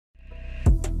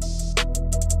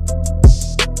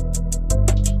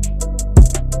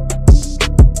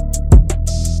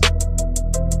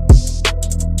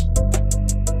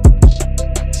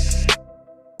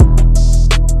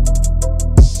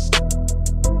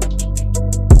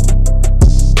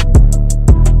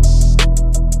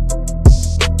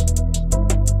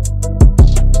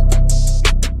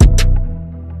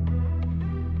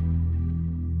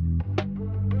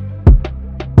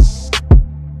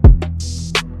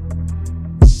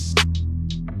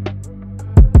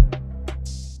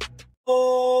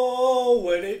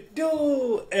It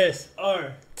do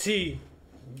SRT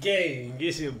gang.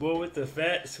 It's your boy with the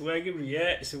fat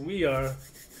SwaggyReacts, and we are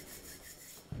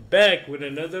back with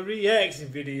another reaction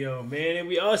video, man. And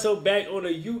we also back on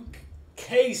the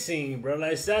UK scene, bro.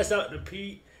 Like, shouts out to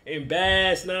Pete and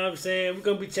Bass, know what I'm saying? We're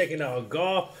gonna be checking out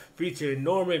Golf featuring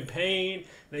Norman Payne.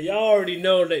 Now y'all already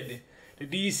know that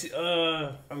these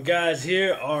guys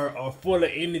here are full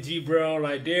of energy, bro.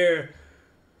 Like, they're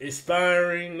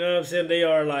inspiring, you know what I'm saying? They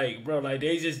are like, bro, like,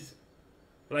 they just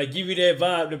like give you that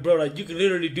vibe that, bro, like, you can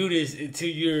literally do this until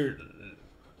you're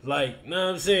like, you know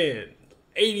what I'm saying,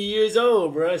 80 years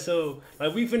old, bro. So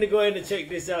like, we finna go ahead and check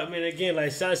this out, man. Again,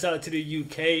 like, shouts out to the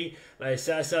UK, like,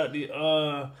 shouts out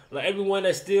to like everyone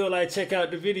that still like check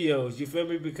out the videos, you feel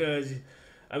me? Because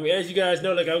I mean, as you guys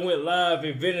know, like, I went live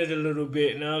and vented a little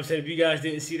bit, you know what I'm saying? If you guys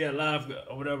didn't see that live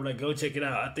or whatever, like, go check it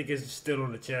out. I think it's still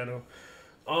on the channel.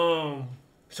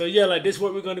 So yeah, like, this is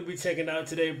what we're gonna be checking out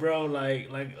today, bro. Like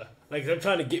I'm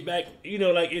trying to get back, you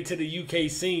know, like, into the UK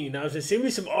scene. Now, so send me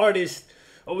some artists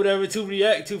or whatever to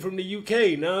react to from the UK.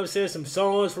 You know what I'm saying? Some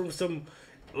songs from some,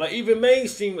 like, even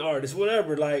mainstream artists,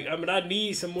 whatever. Like, I mean, I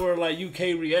need some more like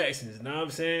UK reactions. You know what I'm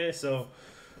saying? So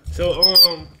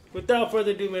without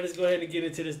further ado, man, let's go ahead and get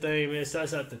into this thing, man.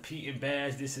 Shouts out to Pete and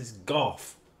Baz. This is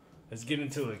Golf. Let's get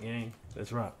into it, gang.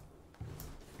 Let's rock.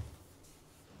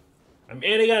 And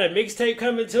they got a mixtape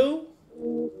coming too.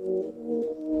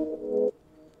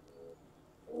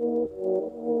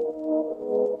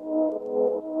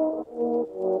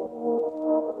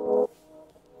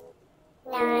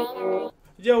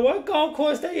 Yo, what golf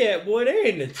course they at, boy? They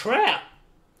in the trap.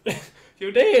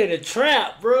 Yo, they in the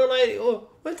trap, bro. Like,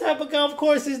 what type of golf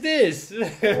course is this? They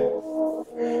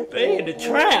in the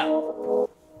trap.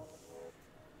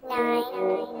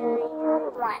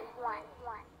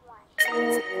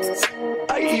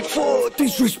 84,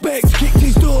 disrespect, kicked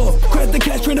his door. Grabbed the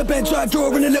cash from the bedside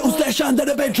drawer and a little stash under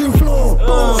the bedroom floor.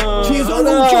 Cheers on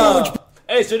George.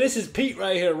 Hey, so this is Pete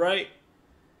right here, right?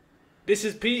 This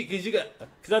is Pete,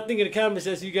 cause I think in the comments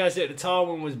says you guys said the tall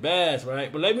one was Bass,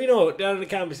 right? But let me know down in the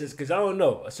comments, cause I don't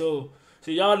know. So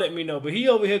y'all let me know. But he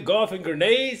over here golfing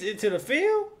grenades into the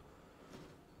field.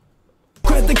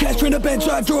 Grabbed the cash from the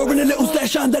bedside drawer and a little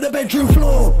stash under the bedroom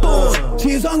floor.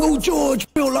 Cheers, Uncle George.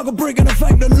 Built like a brick and I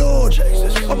thank the Lord.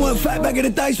 I weren't fat back in the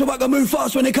day, so I can move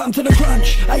fast when it comes to the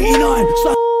crunch. 89.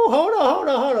 Hold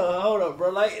on, bro.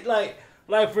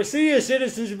 Like for senior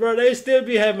citizens, bro, they still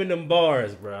be having them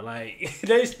bars, bro. Like,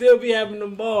 they still be having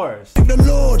them bars. The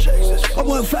Lord, I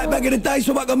weren't fat back in the day,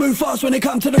 so I can move fast when it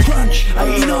comes to the crunch.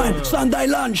 89, Sunday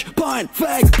lunch, pint,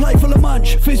 fag, plate full of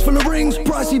munch, fist full of rings,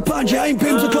 pricey punch. It ain't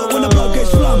pimps o'clock when the bloke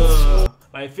gets slumped.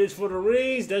 Like, fist full of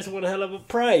rings, that's one hell of a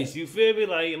price. You feel me?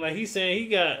 Like he's saying he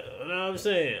got, you know what I'm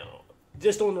saying,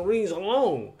 just on the rings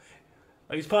alone.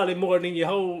 Like, it's probably more than your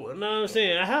whole, you know what I'm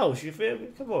saying, a house, you feel me?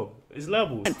 Come on, it's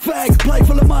levels. Fag, plate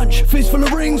full of munch, fist full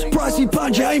of rings, pricey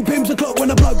punch. It ain't pimps o'clock when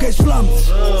the bloke gets slumped.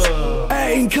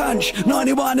 18 cunch,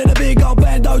 91 in a big old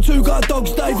bando. 2 guard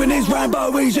dogs, Dave and his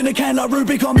Rambo. He's in a can like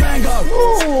Rubicon Mango.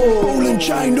 Ball and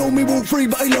chain, normally walk free,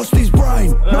 but he lost his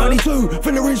brain. 92,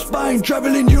 villa in Spain,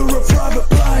 travelling Europe, private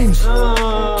planes.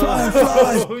 Flying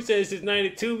flies. Who said since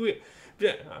 92?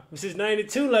 Since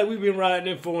 92, like, we've been riding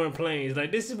in foreign planes.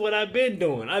 Like, this is what I've been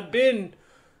doing. I've been,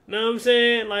 know what I'm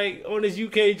saying, like, on this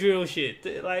UK drill shit.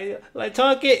 Like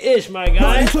talk it ish, my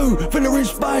guy. 92, villa in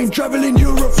Spain, travelling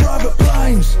Europe, private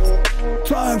planes.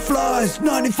 Flying flies,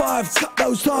 95, cut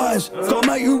those tires. Got a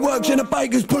mate who works in the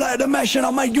bakers, pull out the mesh and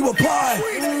I'll make you a pie.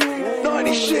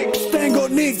 96, Stan got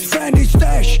nicked, found his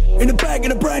stash in the back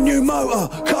of a brand new motor.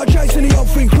 Car chasing the old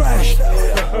thing crashed.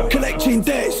 Collecting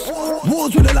debts,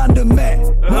 wars with a London Met.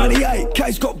 98,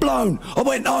 case got blown. I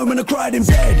went home and I cried in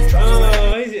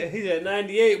bed. He's at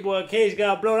 98, boy. Case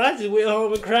got blown. I just went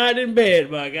home and cried in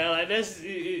bed, my guy. Like,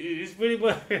 it's pretty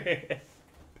much.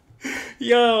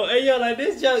 Yo, like,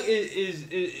 this junk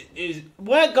is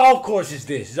what golf course is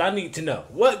this? I need to know.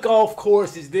 What golf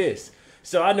course is this?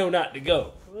 So I know not to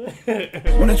go.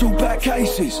 When I talk back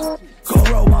cases,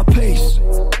 gotta roll my piece.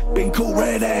 Been caught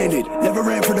red-handed, never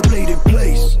ran for the bleeding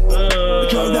police.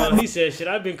 He said, shit,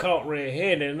 I've been caught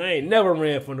red-handed and I ain't never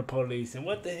ran from the police. And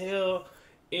what the hell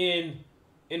in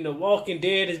The Walking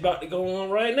Dead is about to go on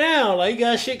right now? Like, you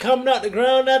got shit coming out the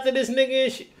ground after this nigga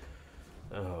and shit.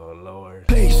 Oh, Lord.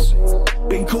 Peace.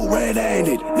 Been caught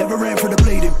red-handed, never ran for the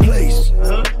bleeding police.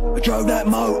 I drove that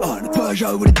motor, the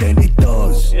Peugeot with the dented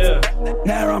doors. Yeah.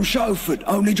 Now I'm chauffeured,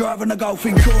 only driving a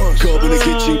golfing course. Carb in the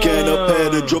kitchen, can up,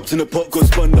 powder, dropped in the pot, got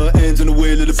spun, our hands on the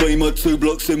wheel of the beamer. 2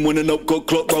 blocks in, winning up, got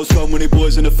clock rolls, so many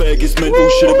boys in the fag, it's mental.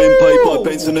 Should've been paid by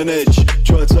pence on an edge.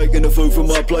 Try taking the food from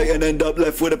my plate and end up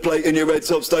left with a plate in your head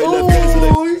top, stay left hands.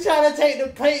 Oh, you trying to take the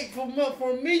plate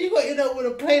from me? You gonna end up with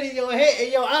a plate in your head.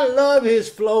 And yo, I love his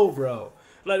flow, bro.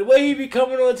 Like the way he be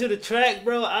coming onto the track,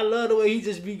 bro. I love the way he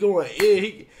just be going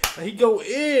in. He go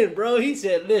in, bro. He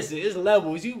said, listen, it's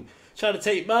levels. You try to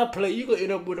take my plate, you gonna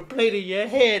end up with a plate in your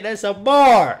head. That's a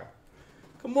bar.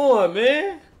 Come on,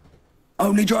 man.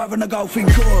 Only driving a golfing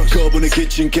course. Carb in the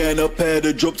kitchen, can up,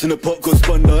 powder, dropped in the pot, got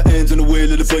spun, our hands on the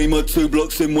wheel of the beamer. 2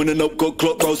 blocks in, winning up, got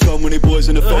clock rolls, so many boys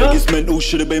in the fag, it's mental.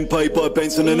 Should've been paid by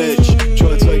pence on an edge.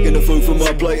 Try taking the food from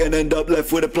my plate and end up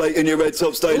left with a plate in your head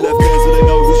top, stay left hands, so they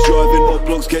know who's driving. Hot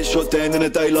blocks get shot down in the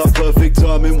daylight, perfect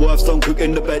timing. Wife's done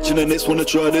cooking the batch and the next wanna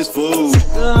try this food.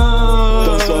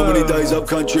 Done so many days up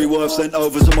country, wife sent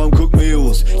over some home-cooked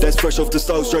meals. That's fresh off the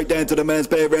stove, straight down to the man's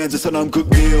bare hands, it's an uncooked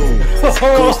meal.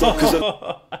 Can't stop 'cause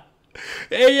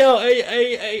Hey yo, hey,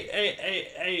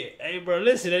 bro,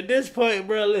 listen, at this point,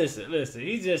 bro, listen,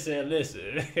 he just said,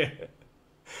 listen.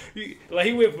 Like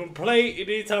he went from plate, and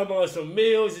then he talking about some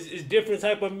meals, it's different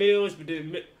type of meals, but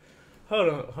then, hold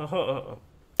on.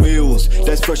 meals.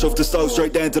 That's fresh off the stove,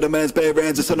 straight down to the man's bare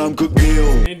hands, it's an uncooked meal.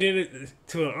 And then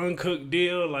to an uncooked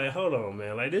deal, like, hold on,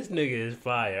 man, like, this nigga is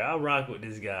fire. I rock with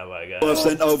this guy, my guy. I've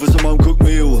sent over some uncooked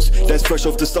meals. That's fresh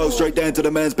off the stove, straight down to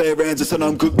the man's bare hands, it's an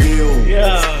uncooked meal.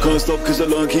 Yeah. Can't stop cause the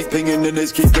line keep pinging and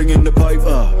it's keep bringing the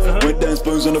paper. Went down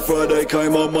spoons on a Friday,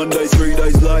 came on Monday, 3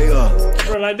 days later.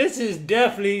 Bro, like, this is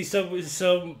definitely some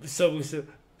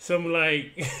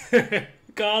like,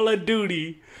 Call of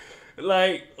Duty.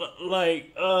 Like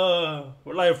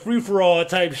free-for-all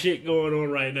type shit going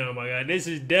on right now, my guy. This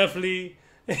is definitely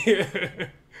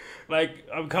like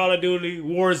I'm Call of Duty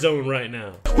Warzone right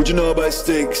now. What you know about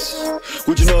sticks?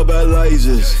 What you know about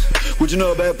lasers? What you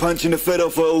know about punching the fed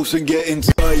off a horse and getting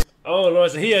spice? Oh Lord,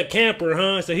 so he a camper,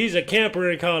 huh? So he's a camper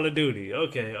in Call of Duty.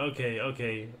 Okay,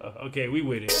 we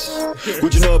with it.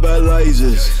 What you know about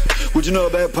lasers? What you know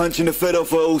about punching the fed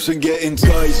off a horse and getting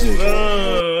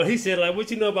tasered? He said, like, what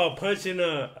you know about punching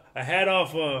a hat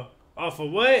off a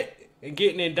what? And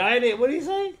getting indicted? What did he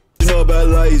say? What you know about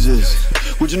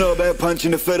lasers? What you know about punching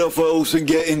the fed off a horse and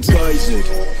getting tasered?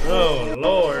 Oh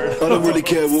Lord. I don't really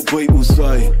care what people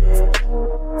say.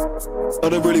 I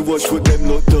don't really watch what them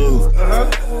lot do.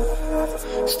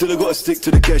 Still I gotta stick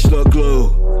to the cash like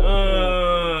glue.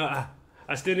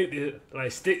 I still need to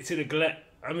like stick to the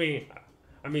I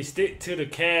mean stick to the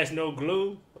cash, no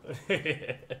glue.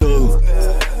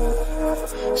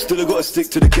 Still I gotta stick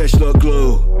to the cash like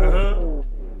glue.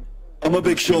 I'm a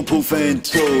big Sean Paul fan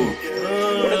too.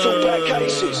 When I talk about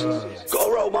cases,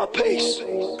 gotta roll my piece.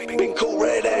 Been caught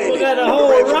red-handed. We got a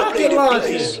whole rocket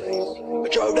launcher. I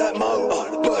drove that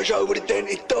motor, the Peugeot with the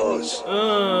dented doors.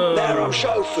 Now I'm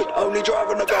chauffeured, only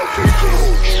driving a golfing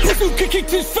course. This dude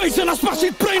kicked his face and I smashed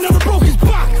his brain and I broke his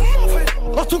back.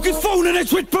 I took his phone and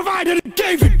it's with provider and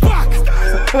gave it back.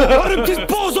 I ripped his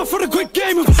balls off for a quick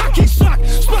game of hacky sack.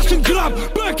 Smash and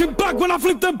grab, Birkin bag when I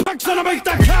flip them packs and I make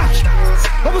that cash.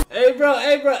 Hey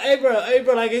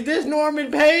bro, like, is this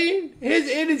Norman Payne? His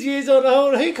energy is on the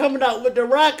whole, he coming out with the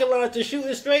rocket launcher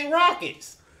shooting straight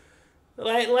rockets.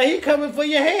 Like he coming for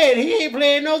your head. He ain't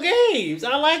playing no games.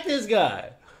 I like this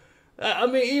guy. I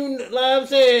mean, even like I'm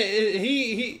saying,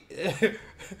 he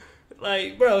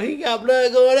like, bro, he got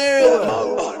blood going everywhere.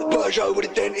 The Peugeot with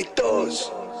the dented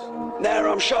doors. Now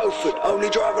I'm chauffeured, only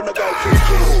driving a golfing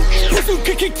course. This dude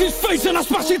kicked his face and I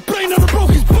smashed his brain and I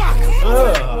broke his back.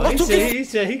 He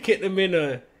said he kicked him in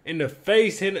the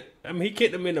face. He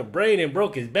kicked him in the brain and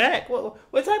broke his back.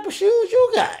 What type of shoes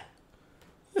you got?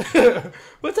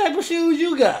 What type of shoes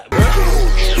you got, bro?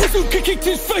 This dude kicked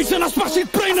his face and I smashed his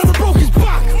brain and I broke his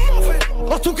back.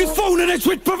 I took his phone and it's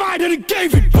with provider and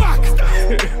gave it back.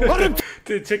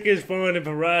 They took his phone and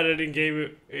provided and gave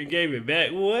it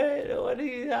back. What? What are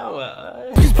you talking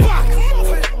about? His back.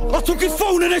 I took his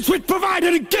phone and it's with provider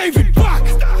and gave it back.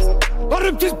 I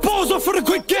ripped his balls off for a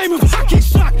quick game of hacky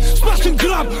sack. Smash and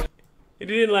grab. He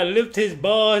didn't like lift his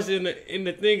balls in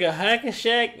the thing of hack and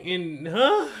shack and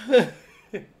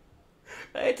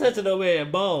I ain't touching no man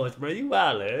balls, bro. You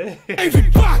wildin'. Gave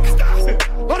it back.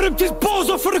 I ripped his balls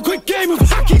off for a quick game of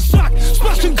hacky sack.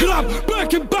 Smash and grab,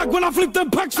 Birkin bag when I flip them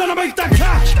packs and I make that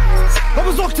cash. I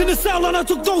was locked in the cell and I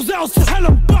took those L's to hell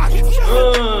and back.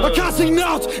 I casting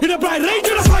out in a bright range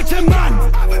and I fight 10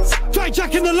 man. Try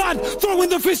jacking the lad, throwing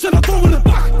the fist and I throw in the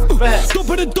back.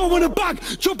 Dumping the dough in the bag,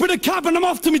 jump in the cab and I'm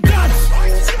off to me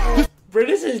dad's. Bro,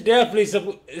 this is definitely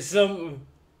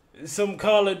some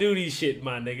Call of Duty shit,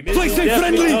 my nigga. This Play is safe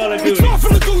definitely friendly, Call of it's Duty. far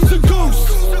from the goons and ghosts.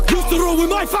 Used to roll with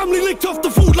my family, licked off the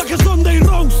food like a Sunday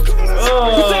roast.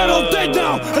 Cause they're all dead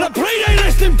now, and I pray they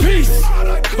rest in peace.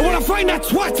 And when I find that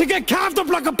twat to get carved up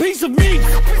like a piece of meat.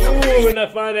 Ooh, when I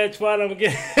find that twat, I'm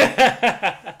getting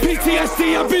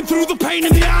PTSD, I've been through the pain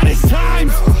in the hardest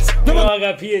times. You know, I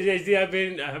got PTSD.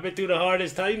 I've been through the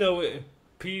hardest time. You know, with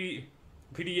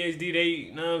PTSD, they,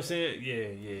 you know what I'm saying? Yeah.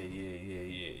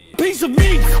 Piece of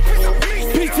meat.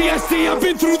 PTSD, I've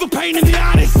been through the pain in the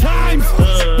hardest times.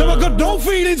 Now I got no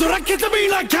feelings, or I get to be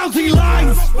like county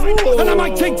lines. And I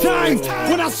might take time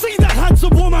when I see that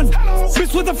handsome woman,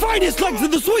 bitch with the finest legs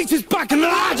and the sweetest back and the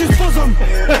largest bosom.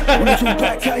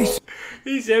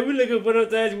 He said, we looking for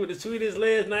those guys with the sweetest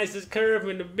legs, nicest curve,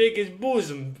 and the biggest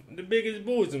bosom. The biggest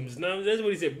bosoms. Now, that's what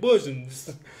he said,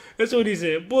 bosoms. That's what he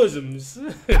said, bosoms.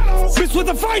 Bitch with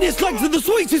the finest legs and the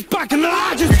sweetest back and the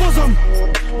largest bosom.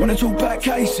 When I talk back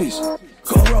cases,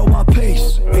 gotta roll my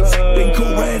piece. Been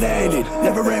caught red-handed,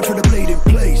 never ran for the bleeding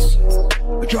police.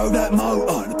 I drove that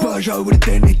motor, the Peugeot with the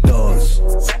dented doors.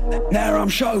 Now I'm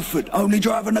chauffeured, only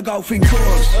driving a golfing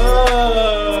course.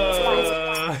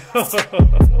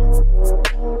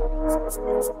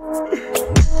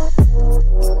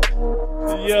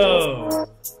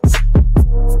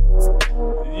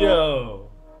 Yo.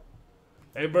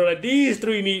 Hey, bro, like, these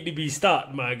three need to be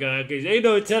stopped, my guy, because ain't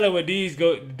no telling what these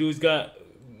dudes got.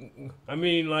 I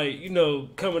mean, like, you know,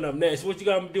 coming up next. What you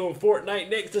got them doing, Fortnite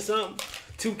next or something?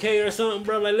 2K or something,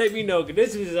 bro? Like, let me know,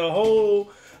 because this is a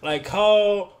whole, like,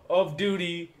 Call of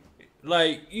Duty,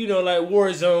 like, you know, like,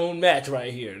 Warzone match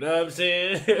right here. Know what I'm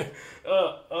saying?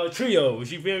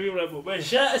 Trios, you feel me? Like, but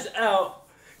shouts out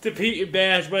to Pete and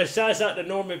Bash, bro. Shouts out to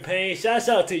Norman Payne. Shouts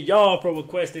out to y'all for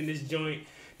requesting this joint.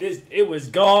 It was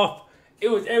golf. It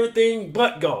was everything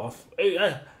but golf.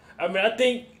 I mean, I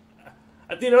think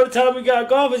the only time we got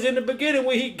golf is in the beginning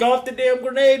when he golfed the damn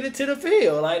grenade into the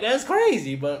field. Like, that's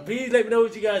crazy. But please let me know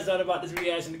what you guys thought about this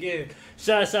reaction again.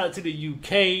 Shouts out to the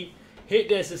UK. Hit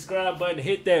that subscribe button.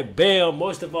 Hit that bell.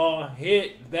 Most of all,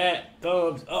 hit that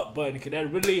thumbs up button, because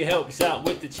that really helps out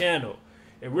with the channel.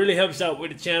 It really helps out with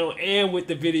the channel and with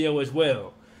the video as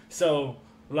well. So,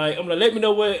 like, I'm going to let me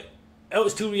know what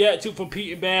else to react to from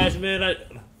Pete and Bash, man. I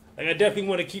definitely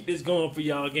want to keep this going for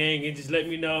y'all, gang, and just let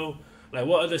me know, like,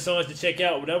 what other songs to check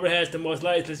out. Whatever has the most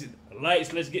likes,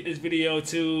 let's get this video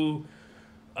to,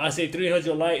 I say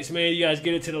 300 likes, man. You guys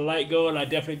get it to the like goal, and I'll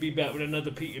definitely be back with another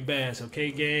Pete and Bash,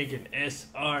 okay, gang, and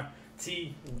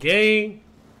SRT gang.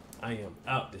 I am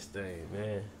out this thing,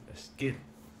 man. Let's get it.